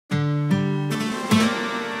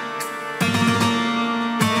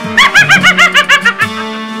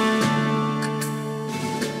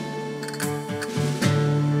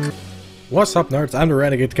What's up, nerds? I'm the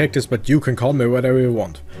Renegade Cactus, but you can call me whatever you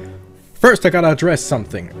want. First, I gotta address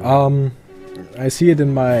something. I see it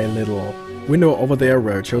in my little window over there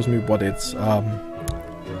where it shows me what it's,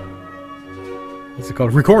 what's it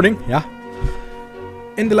called? Recording, yeah.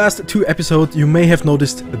 In the last 2 episodes, you may have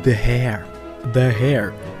noticed the hair. The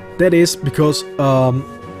hair. That is because,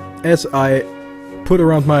 as I put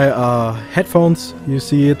around my headphones, you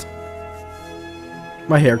see it,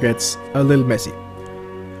 my hair gets a little messy.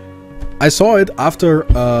 I saw it after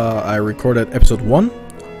I recorded episode 1,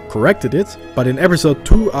 corrected it, but in episode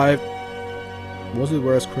 2 was it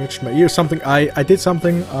where I scratched my ear? Something, I did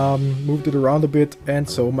something, moved it around a bit, and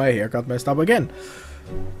so my hair got messed up again.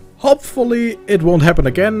 Hopefully it won't happen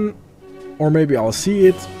again, or maybe I'll see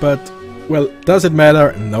it, but, well, does it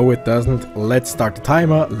matter? No, it doesn't. Let's start the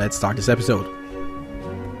timer, let's start this episode.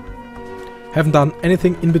 Haven't done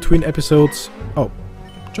anything in between episodes. Oh,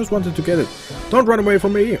 just wanted to get it. Don't run away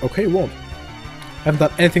from me. Okay, won't. Haven't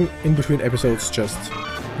done anything in between episodes, just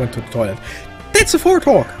went to the toilet. That's a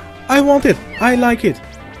Talk. I want it. I like it.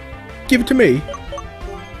 Give it to me.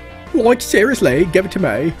 Like, seriously, give it to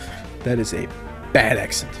me. That is a bad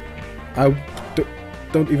accent. I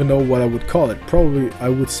don't even know what I would call it. Probably I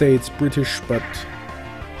would say it's British, but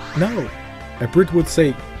no. A Brit would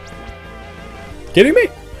say, kidding me?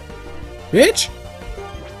 Bitch?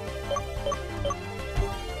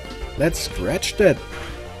 Let's scratch that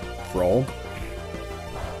frog.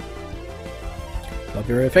 Not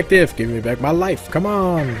very effective. Give me back my life. Come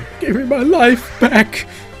on. Give me my life back.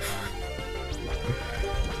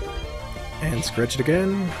 And scratch it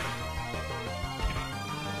again.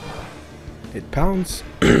 It pounds.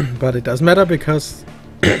 But it doesn't matter because...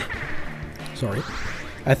 sorry.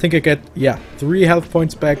 I think I get, yeah, 3 health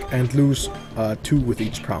points back and lose 2 with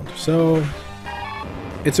each pound. So...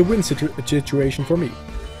 it's a win situation for me.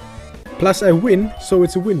 Plus I win, so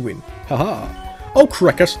it's a win-win. Haha. Oh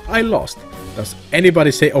crackers, I lost. Does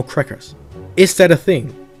anybody say oh crackers? Is that a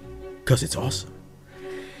thing? Cause it's awesome.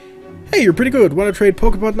 Hey, you're pretty good. Wanna trade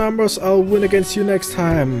Pokemon numbers? I'll win against you next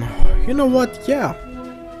time. You know what? Yeah.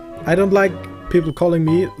 I don't like people calling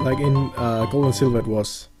me, like in Gold and Silver it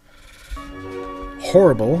was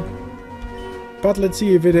horrible. But let's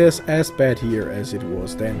see if it is as bad here as it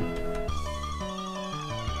was then.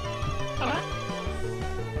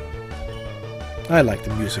 I like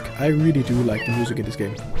the music. I really do like the music in this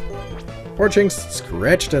game. Orchinx,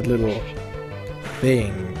 scratch that little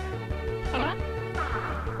thing.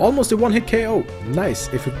 Almost a one-hit KO. Nice.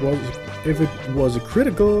 If it was a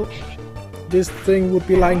critical, this thing would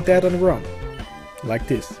be lying dead on the ground. Like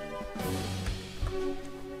this.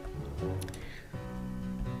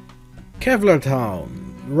 Kevlar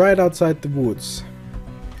Town, right outside the woods.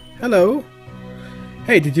 Hello.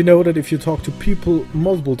 Hey, did you know that if you talk to people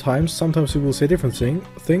multiple times, sometimes you will say different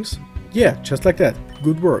things? Yeah, just like that.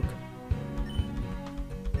 Good work.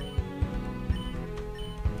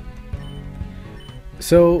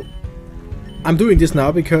 So, I'm doing this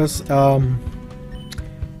now because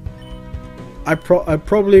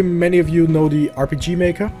probably many of you know the RPG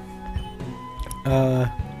Maker.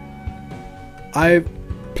 I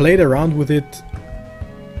played around with it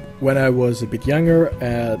when I was a bit younger,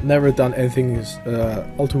 never done anything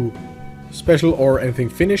all too special or anything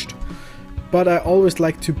finished, but I always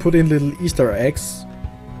like to put in little Easter eggs.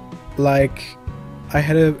 Like, I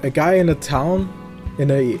had a guy in a town,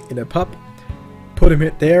 in a pub, put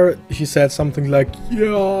him there, he said something like,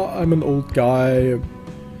 yeah, I'm an old guy,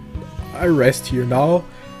 I rest here now,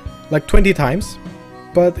 like 20 times,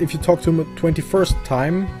 but if you talk to him 21st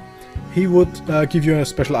time, he would give you a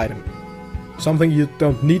special item. Something you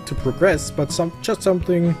don't need to progress, but just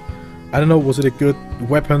something, I don't know, was it a good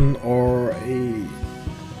weapon or a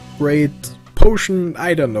great potion?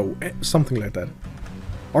 I don't know, something like that.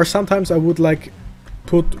 Or sometimes I would like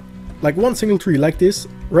put like one single tree like this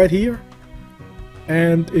right here,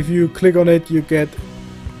 and if you click on it you get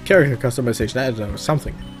character customization, I don't know,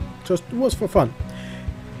 something. Just was for fun.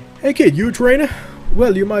 Hey kid, you a trainer?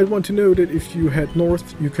 Well, you might want to know that if you head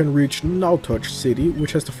north you can reach Nautouch City,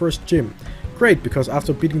 which has the first gym. Great, because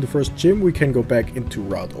after beating the first gym we can go back into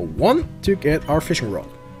Route 01 to get our fishing rod.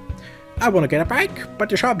 I want to get a bike, but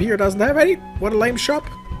the shop here doesn't have any. What a lame shop.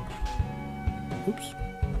 Oops.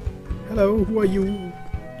 Hello, who are you?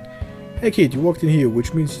 Hey kid, you walked in here,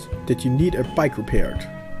 which means that you need a bike repaired.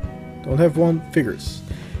 Don't have one? Figures.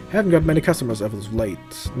 Haven't got many customers as of late,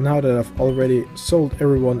 now that I've already sold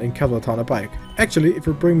everyone in Kevlar Town a bike. Actually, if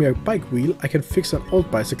you bring me a bike wheel, I can fix an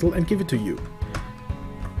old bicycle and give it to you.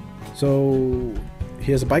 So,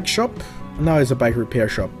 here's a bike shop, now it's a bike repair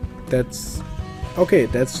shop. That's... okay,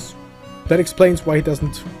 that explains why he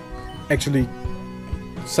doesn't actually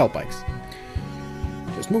sell bikes.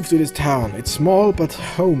 just moved to this town. It's small, but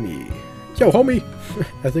homey. Yo, homie!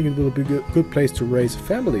 I think it will be a good place to raise a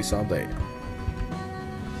family someday.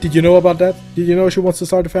 Did you know about that? Did you know she wants to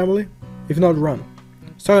start a family? If not, run.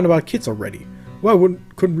 It's talking about kids already. Why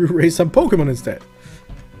couldn't we raise some Pokemon instead?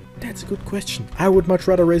 That's a good question. I would much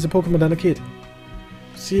rather raise a Pokemon than a kid.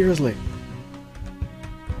 Seriously.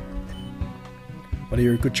 Want to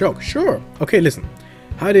hear a good joke? Sure. Okay, listen.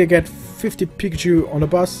 How do you get 50 Pikachu on a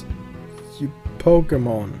bus? You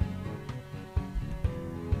Pokemon.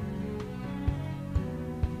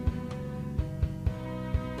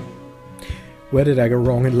 Where did I go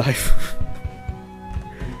wrong in life?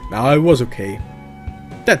 Nah, I was okay.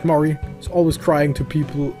 That Mori is always crying to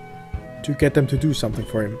people to get them to do something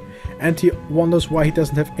for him. And he wonders why he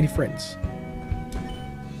doesn't have any friends.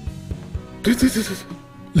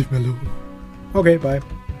 Leave me alone. Okay, bye.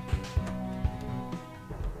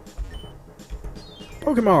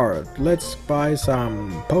 Pokemon, let's buy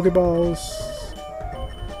some Pokeballs.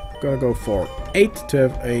 Gonna go for 8 to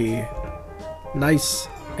have a nice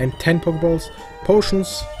and 10 Pokeballs.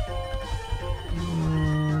 Potions.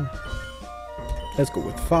 Let's go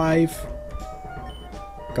with 5.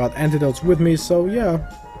 Got antidotes with me, so yeah,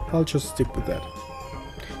 I'll just stick with that.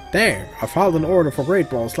 Dang, I filed an order for Great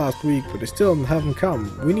Balls last week, but they still haven't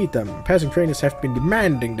come. We need them. Passing trainers have been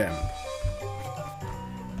demanding them.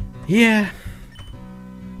 Yeah.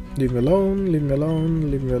 Leave me alone, leave me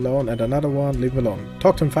alone, leave me alone, and another one, leave me alone.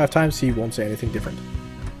 Talk to him 5 times, he won't say anything different.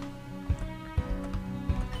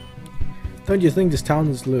 Don't you think this town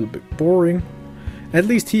is a little bit boring? At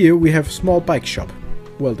least here we have a small bike shop.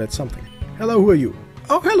 Well, that's something. Hello, who are you?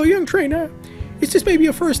 Oh, hello, young trainer. Is this maybe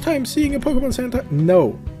your first time seeing a Pokemon Center?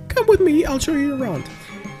 No. Come with me, I'll show you around.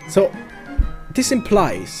 So, this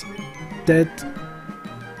implies that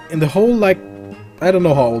in the whole, like, I don't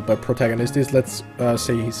know how old my protagonist is, let's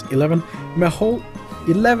say he's 11. My whole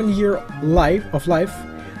 11-year life,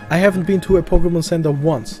 I haven't been to a Pokemon Center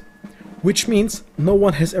once. Which means no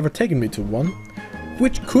one has ever taken me to one.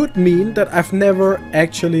 Which could mean that I've never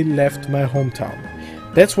actually left my hometown.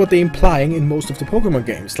 That's what they're implying in most of the Pokemon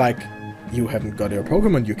games. Like, you haven't got your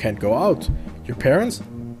Pokemon, you can't go out. Your parents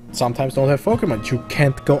sometimes don't have Pokemon, you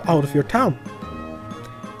can't go out of your town.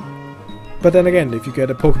 But then again, if you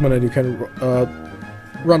get a Pokemon and you can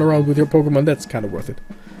run around with your Pokemon, that's kind of worth it.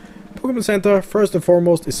 Pokemon Center, first and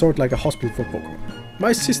foremost, is sort of like a hospital for Pokemon.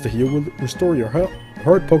 My sister here will restore your hurt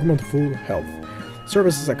Pokemon to full health.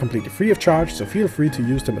 Services are completely free of charge, so feel free to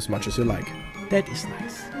use them as much as you like. That is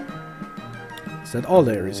nice. Is that all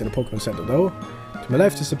there is in a Pokemon Center though? To my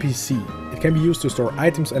left is a PC. It can be used to store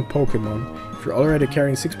items and Pokemon. If you're already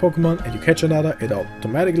carrying 6 Pokemon and you catch another, it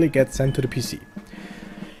automatically gets sent to the PC.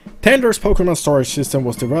 Tender's Pokemon storage system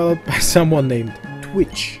was developed by someone named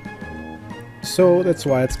Twitch. So that's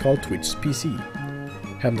why it's called Twitch's PC.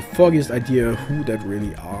 Haven't the foggiest idea who that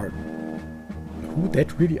really are. Who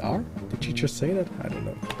that really are? Did she just say that? I don't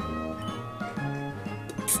know.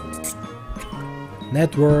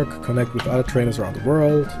 Network, connect with other trainers around the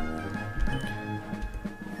world.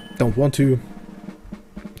 Don't want to.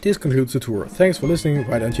 This concludes the tour. Thanks for listening.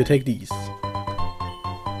 Why don't you take these?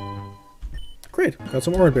 Great, got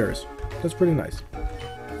some orange berries. That's pretty nice.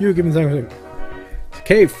 You give me something. It's a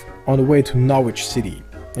cave on the way to Norwich City,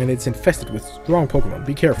 and it's infested with strong Pokemon.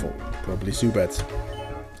 Be careful. Probably Zubats.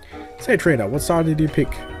 Say trainer, what star did you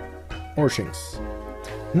pick? Orchins.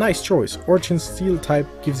 Nice choice. Orchin's steel type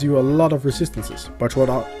gives you a lot of resistances, but watch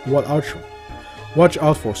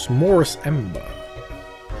out for S'more's Ember.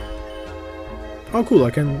 Oh cool,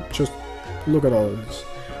 I can just look at all of this.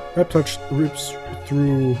 Reptouch rips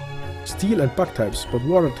through steel and bug types, but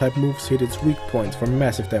water type moves hit its weak points for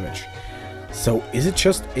massive damage. So is it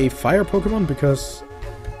just a fire Pokemon? Because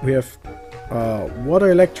we have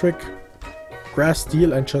water, electric, grass,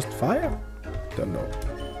 steel, and just fire? Don't know.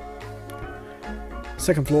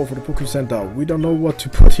 Second floor for the Pokemon Center. We don't know what to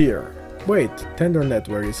put here. Wait, Tender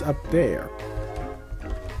Network is up there.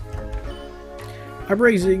 I'm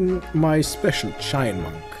raising my special Giant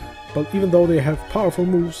Monk, but even though they have powerful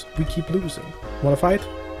moves, we keep losing. Wanna fight?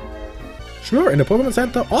 Sure, in the Pokemon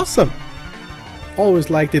Center? Awesome! Always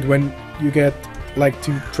liked it when you get like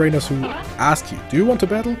 2 trainers who ask you, do you want to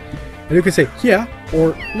battle? And you can say, yeah,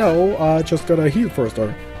 or no, just gotta heal first,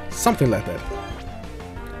 or something like that.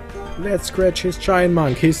 Let's scratch his Giant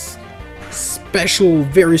Monk, his special,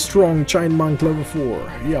 very strong Giant Monk level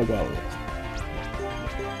 4. Yeah, well.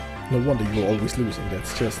 No wonder you're always losing,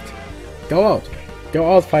 that's just... Go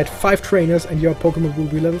out, fight 5 trainers and your Pokemon will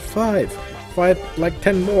be level 5. Fight like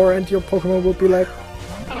 10 more and your Pokemon will be like...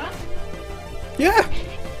 Yeah!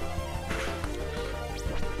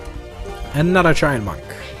 Another Giant Monk.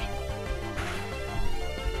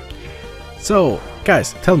 So,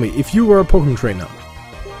 guys, tell me, if you were a Pokemon trainer,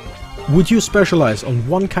 would you specialize on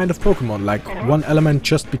one kind of Pokemon, like one element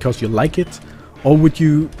just because you like it? Or would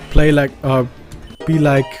you play like, be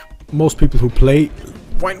like most people who play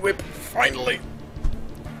Vine Whip, finally!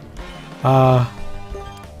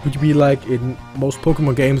 Would you be like in most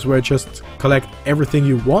Pokemon games where you just collect everything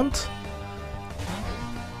you want?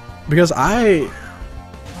 Because I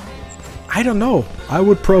don't know. I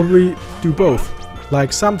would probably do both.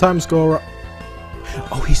 Like sometimes go around.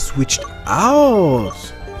 Oh, he switched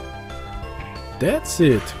out. That's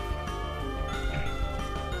it.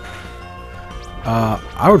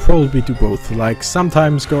 I would probably do both. Like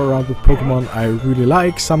sometimes go around with Pokemon I really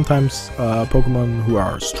like. Sometimes Pokemon who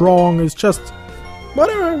are strong. It's just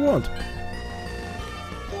whatever I want.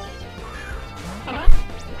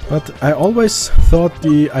 But I always thought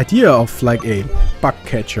the idea of like a bug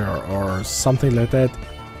catcher or something like that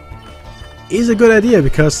is a good idea,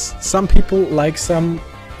 because some people like some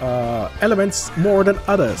elements more than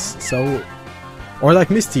others. So, or like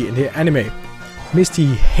Misty in the anime. Misty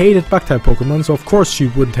hated bug type Pokemon, so of course she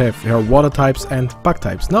wouldn't have her water types and bug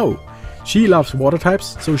types. No, she loves water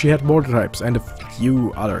types, so she had water types and a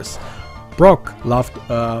few others. Brock loved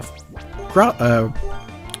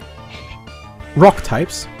rock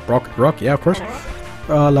types. Rock, yeah, of course.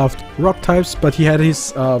 Loved rock types, but he had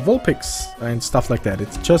his Vulpix and stuff like that.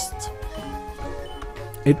 It's just...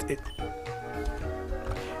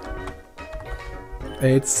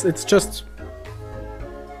 It's just...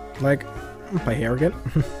 like... my hair again.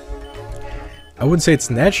 I wouldn't say it's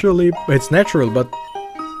natural, but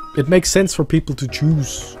it makes sense for people to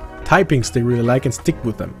choose typings they really like and stick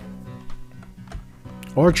with them.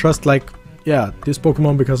 Or just like, yeah, this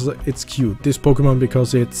Pokemon because it's cute, this Pokemon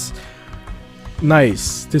because it's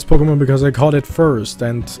nice, this Pokemon because I caught it first,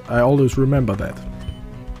 and I always remember that.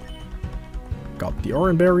 Got the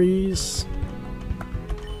orange berries.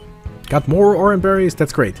 Got more orange berries,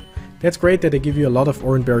 that's great. That's great that they give you a lot of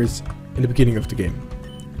orange berries in the beginning of the game.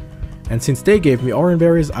 And since they gave me orange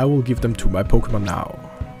berries, I will give them to my Pokemon now.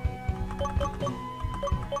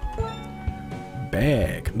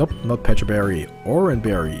 Bag. Nope, not Patcher Berry. Orange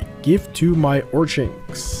Berry. Give to my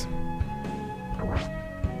Orchinx.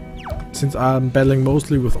 Since I'm battling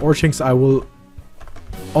mostly with Orchinx, I will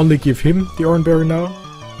only give him the orange berry now.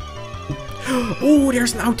 Oh,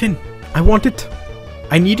 there's an Outen! I want it!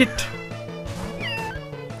 I need it!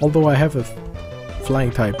 Although I have a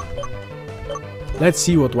flying type. Let's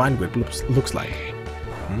see what Vine Whip looks like.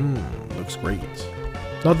 Looks great.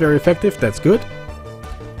 Not very effective, that's good.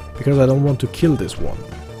 Because I don't want to kill this one.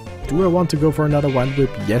 Do I want to go for another Vine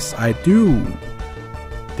Whip? Yes, I do.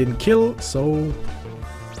 Didn't kill, so...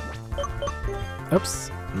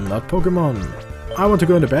 Oops, not Pokemon. I want to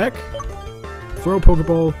go in the back. Throw a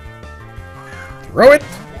Pokeball. Throw it!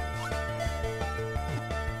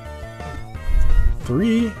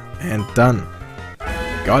 3 and done.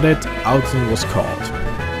 Got it, Outen was caught.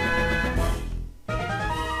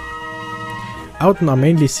 Outen are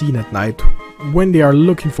mainly seen at night when they are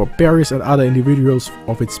looking for berries and other individuals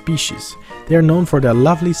of its species. They are known for their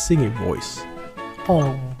lovely singing voice.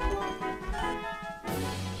 Aww.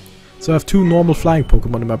 So I have 2 normal flying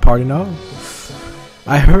Pokemon in my party now.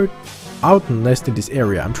 I heard Outen nest in this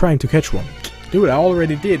area. I'm trying to catch one. Dude, I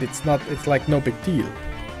already did. It's like no big deal.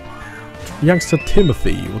 Youngster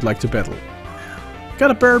Timothy would like to battle.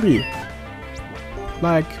 Got a Burby!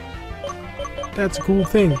 Like, that's a cool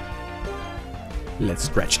thing. Let's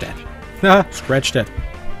scratch that. Haha, scratch that.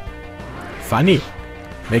 Funny.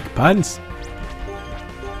 Make puns.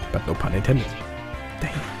 But no pun intended.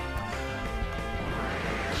 Damn.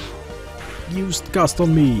 Used Gust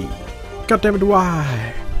on me. God damn it,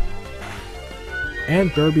 why?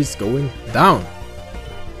 And Burby's going down.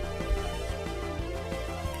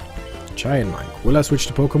 Giant Mike. Will I switch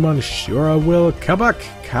to Pokemon? Sure I will. Kabak,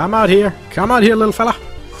 come out here. Come out here, little fella.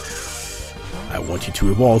 I want you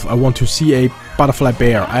to evolve. I want to see a butterfly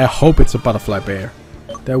bear. I hope it's a butterfly bear.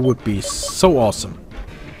 That would be so awesome.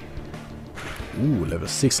 Ooh, level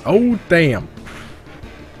 6. Oh, damn.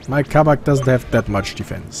 My Kabak doesn't have that much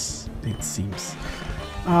defense, it seems.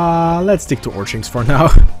 Let's stick to Orchinx for now.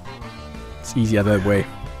 It's easier that way.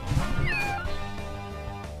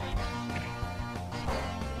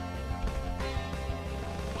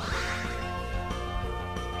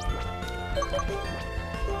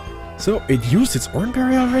 So, it used its Orange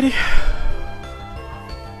Berry already?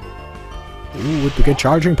 Ooh, it began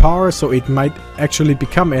charging power, so it might actually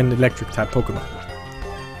become an electric type Pokemon.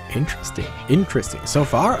 Interesting, interesting. So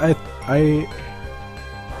far, I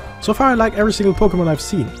like every single Pokemon I've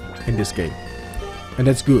seen in this game. And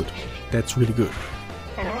that's good. That's really good.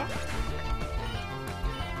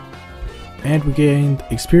 And we gained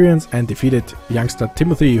experience and defeated youngster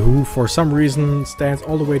Timothy, who for some reason stands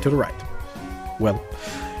all the way to the right. Well,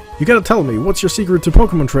 you gotta tell me, what's your secret to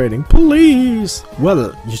Pokemon trading? Please!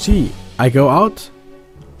 Well, you see, I go out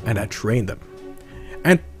and I train them.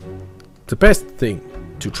 And the best thing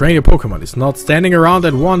to train your Pokemon is not standing around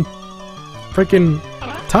at one freaking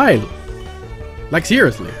tile. Like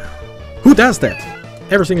seriously. Who does that?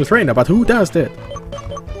 Every single trainer, but who does that?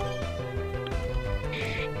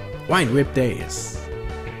 Wine Whip days.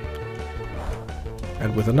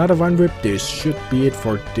 And with another Wine Whip, this should be it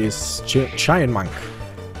for this giant monk.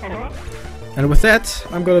 And with that,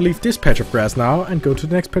 I'm gonna leave this patch of grass now and go to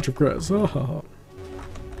the next patch of grass. Oh.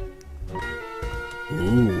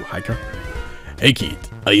 Ooh, hiker. Hey kid,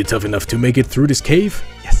 are you tough enough to make it through this cave?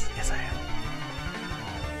 Yes, yes I am.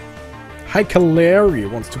 Hiker Larry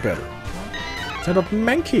wants to battle. Set up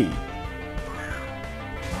Mankey.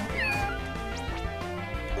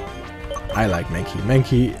 I like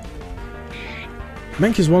Mankey.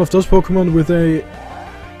 Mankey is one of those Pokemon with a,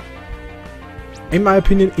 in my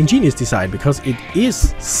opinion, ingenious design, because it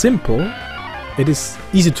is simple, it is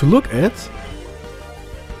easy to look at,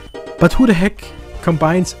 but who the heck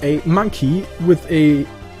combines a monkey with a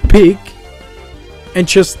pig and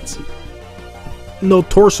just no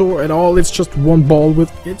torso at all? It's just one ball with,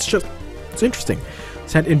 it's interesting.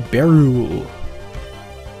 Sent in Beryl.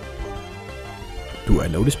 Do I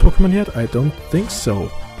know this Pokemon yet? I don't think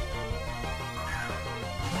so.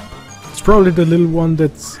 It's probably the little one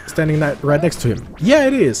that's standing right next to him. Yeah,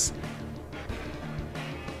 it is.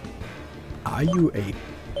 Are you a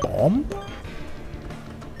bomb?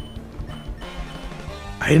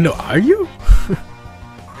 I don't know, are you?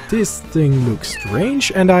 This thing looks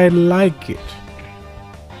strange and I like it.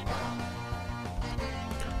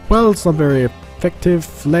 Well, it's not very effective.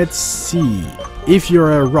 Let's see. If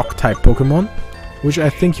you're a rock type Pokemon, which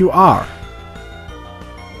I think you are,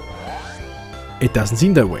 it doesn't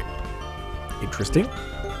seem that way. Interesting.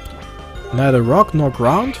 Neither rock nor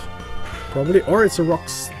ground, probably, or it's a rock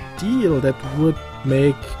steel that would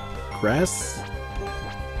make grass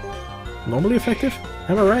normally effective.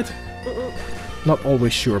 Am I right? Not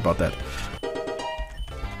always sure about that.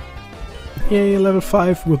 Yay, level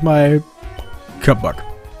 5 with my Cubbuck.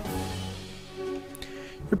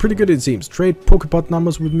 You're pretty good, it seems. Trade Pokepot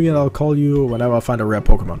numbers with me and I'll call you whenever I find a rare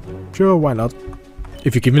Pokemon. Sure, why not?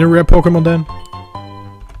 If you give me a rare Pokemon then.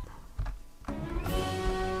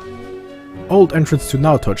 Old entrance to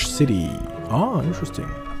Now Touch City. Oh, interesting.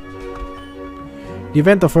 The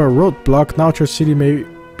event of a roadblock, Now Touch City may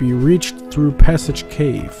be reached through Passage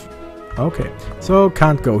Cave. Okay, so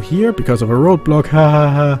can't go here because of a roadblock.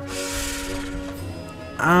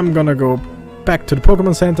 I'm gonna go back to the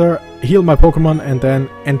Pokemon Center, heal my Pokemon and then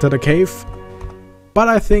enter the cave. But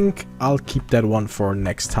I think I'll keep that one for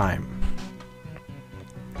next time.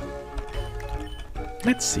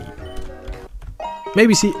 Let's see.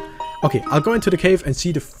 Maybe see... Okay, I'll go into the cave and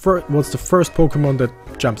see what's the first Pokemon that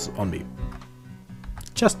jumps on me.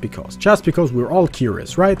 Just because we're all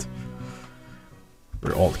curious, right?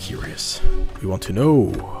 We're all curious. We want to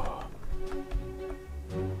know.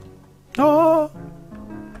 Oh,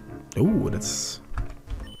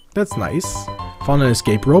 that's nice. Found an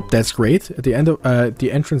escape rope. That's great. At the end of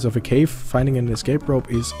the entrance of a cave, finding an escape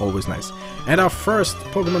rope is always nice. And our first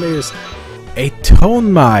Pokemon is a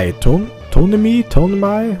Tonemai.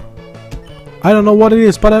 Tonemai. I don't know what it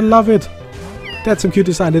is, but I love it. That's some cute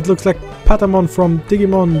design. It looks like Patamon from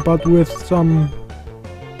Digimon, but with some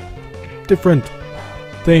different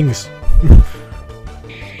things.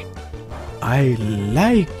 I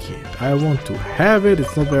like it. I want to have it.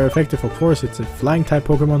 It's not very effective, of course. It's a flying type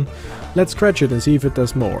Pokemon. Let's scratch it and see if it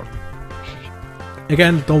does more.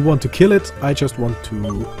 Again, don't want to kill it. I just want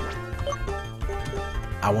to...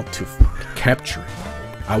 I want to capture it.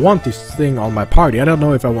 I want this thing on my party. I don't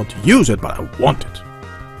know if I want to use it, but I want it.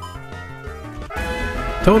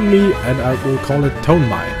 Tone me, and I will call it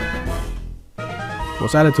Tonemai.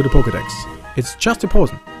 Was added to the Pokédex. It's just a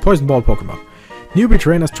poison ball Pokemon. Newbie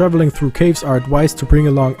trainers traveling through caves are advised to bring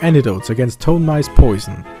along antidotes against Tonemai's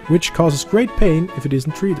poison, which causes great pain if it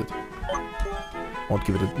isn't treated. Won't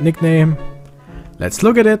give it a nickname. Let's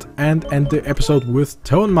look at it and end the episode with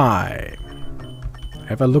Tonemai.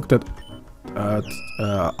 Have I looked at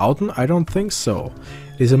Auden? I don't think so.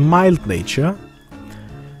 It is a mild nature.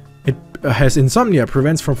 It has insomnia,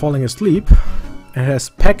 prevents from falling asleep. It has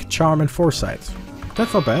Peck, Charm, and Foresight.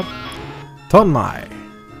 That's not bad. Tonemai.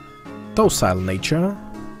 Docile nature.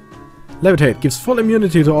 Levitate gives full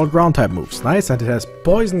immunity to all ground type moves. Nice, and it has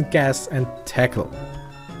Poison Gas and Tackle.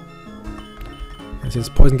 And since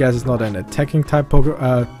Poison Gas is not an attacking type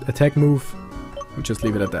attack move, we'll just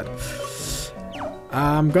leave it at that.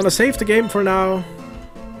 I'm gonna save the game for now.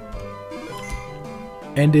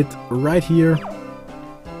 End it right here.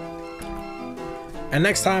 And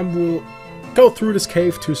next time we'll go through this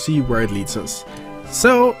cave to see where it leads us.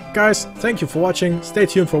 So, guys, thank you for watching. Stay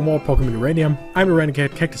tuned for more Pokémon Uranium. I'm the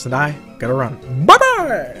Renegade, Cactus, and I gotta run.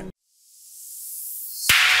 Bye-bye!